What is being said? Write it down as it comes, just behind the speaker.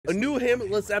A new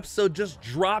hammerless episode just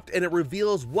dropped, and it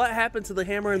reveals what happened to the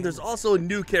hammer, and there's also a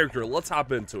new character. Let's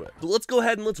hop into it. So let's go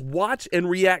ahead and let's watch and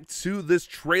react to this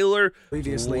trailer.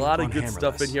 There's a lot of good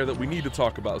stuff in here that we need to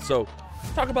talk about. So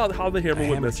talk about how the hammer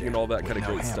went missing and all that kind of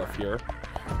great stuff here.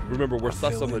 Remember, we're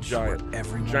sus on the giant.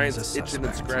 Giant's itching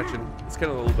and scratching. It's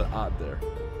kind of a little bit odd there.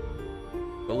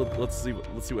 But let's see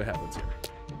what happens here.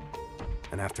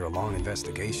 And after a long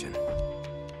investigation,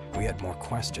 we had more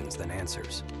questions than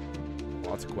answers.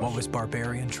 Lots of questions. What was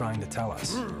Barbarian trying to tell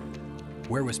us?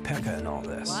 Where was Pekka in all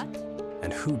this? What?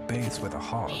 And who bathes with a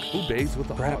hog? Who bathes with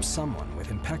a hog? Perhaps someone with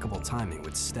impeccable timing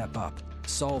would step up,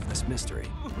 solve this mystery,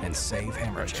 and save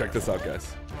Hammerjam. Alright, check this out,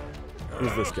 guys.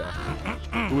 Who's this guy?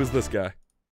 Who is this guy?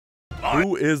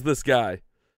 Who is this guy?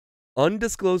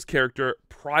 Undisclosed character,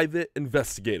 private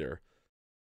investigator.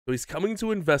 So he's coming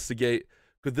to investigate.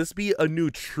 Could this be a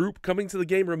new troop coming to the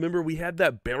game? Remember, we had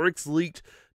that barracks leaked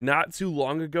not too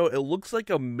long ago. It looks like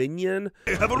a minion.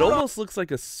 It almost looks like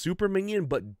a super minion,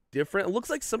 but different. It looks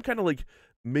like some kind of like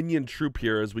minion troop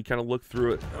here as we kind of look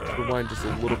through it. Rewind just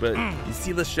a little bit. You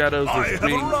see the shadows, there's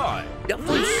wings.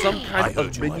 Definitely some kind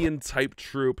of minion type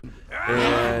troop.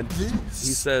 And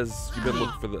he says, you've been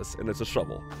looking for this, and it's a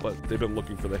shovel, but they've been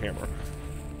looking for the hammer.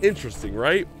 Interesting,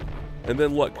 right? And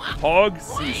then look, Hog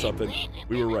sees something.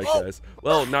 We were right, guys.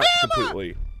 Well, not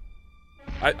completely.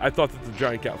 I thought that the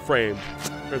giant got framed.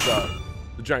 Turns out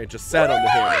the giant just sat on the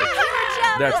hammer.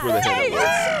 That's where the hammer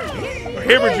was.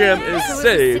 Hammerjam is so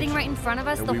saved. Sitting right in front of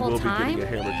us the whole time. We will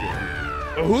be getting a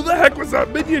hammerjam. Who the heck was that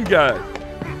minion guy?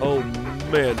 Oh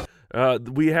man.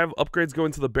 We have upgrades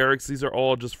going to the barracks. These are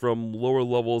all just from lower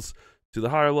levels to the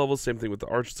higher levels. Same thing with the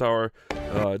arch tower.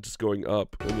 Just going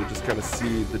up, and we just kind of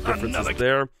see the differences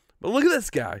there. But look at this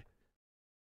guy.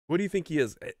 What do you think he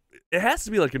is? It has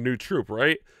to be like a new troop,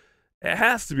 right? It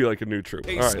has to be like a new troop.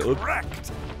 All right,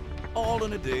 correct. All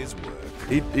in a day's work.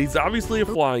 He's obviously a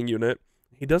flying unit.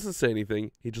 He doesn't say anything.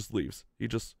 He just leaves.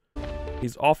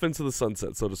 He's off into the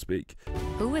sunset, so to speak.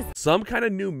 Who is some kind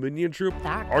of new minion troop?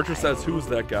 Archer says, "Who's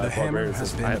that guy?" The hammer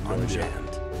has been I have no idea.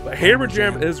 unjammed. But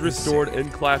Hammerjam is restored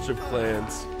in Clash of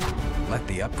Clans. Let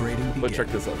the upgrading begin. But check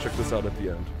this out. Check this out at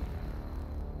the end.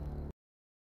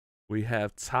 We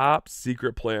have top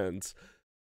secret plans.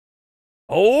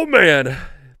 Oh man,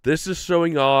 this is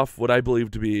showing off what I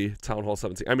believe to be Town Hall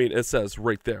 17. I mean, it says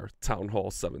right there, Town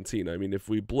Hall 17. I mean, if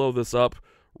we blow this up,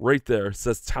 right there, it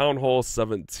says Town Hall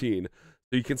 17.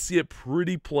 So you can see it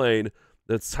pretty plain.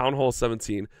 That's Town Hall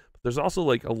 17. But there's also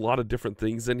like a lot of different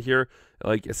things in here.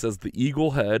 Like it says the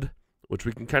eagle head, which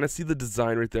we can kind of see the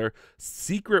design right there.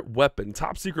 Secret weapon,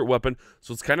 top secret weapon.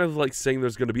 So it's kind of like saying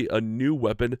there's going to be a new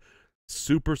weapon.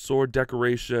 Super sword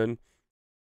decoration.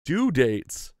 Due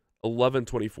dates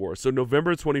 11/24. So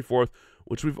November 24th,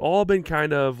 which we've all been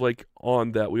kind of like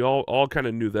on that. We all kind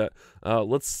of knew that.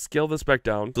 Let's scale this back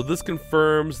down. So this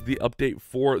confirms the update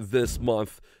for this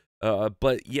month.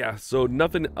 But yeah, so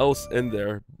nothing else in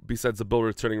there besides the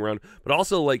builder turning around. But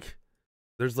also like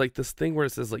there's like this thing where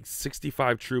it says like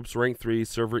 65 troops, rank 3,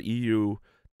 server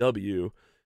EUW.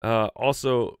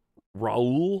 Also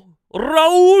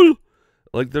Raul.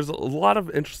 Like there's a lot of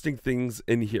interesting things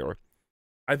in here.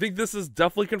 I think this is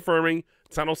definitely confirming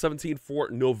Town Hall 17 for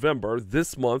November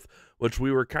this month, which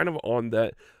we were kind of on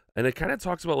that. And it kind of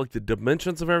talks about like the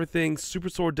dimensions of everything, super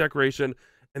sword decoration,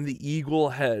 and the eagle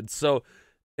head. So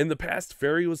in the past,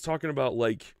 Ferry was talking about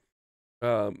like,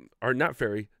 or not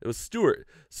Ferry, it was Stuart.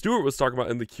 Stuart was talking about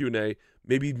in the Q&A,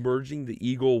 maybe merging the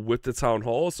eagle with the Town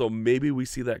Hall. So maybe we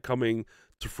see that coming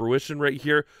to fruition right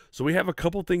here. So we have a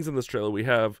couple things in this trailer. We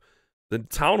have the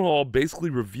Town Hall basically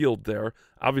revealed there.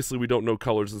 Obviously, we don't know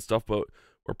colors and stuff, but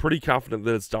we're pretty confident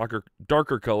that it's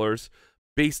darker colors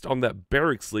based on that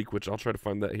barracks leak, which I'll try to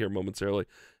find that here momentarily.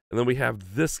 And then we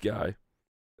have this guy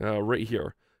right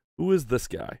here. Who is this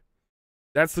guy?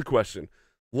 That's the question.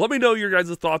 Let me know your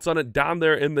guys' thoughts on it down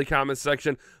there in the comment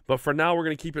section. But for now, we're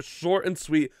going to keep it short and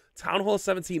sweet. Town Hall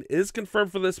 17 is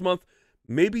confirmed for this month.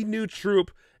 Maybe new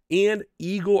troop and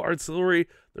Eagle Artillery.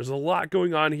 There's a lot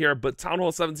going on here, but Town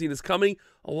Hall 17 is coming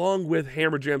along with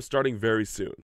Hammerjam starting very soon.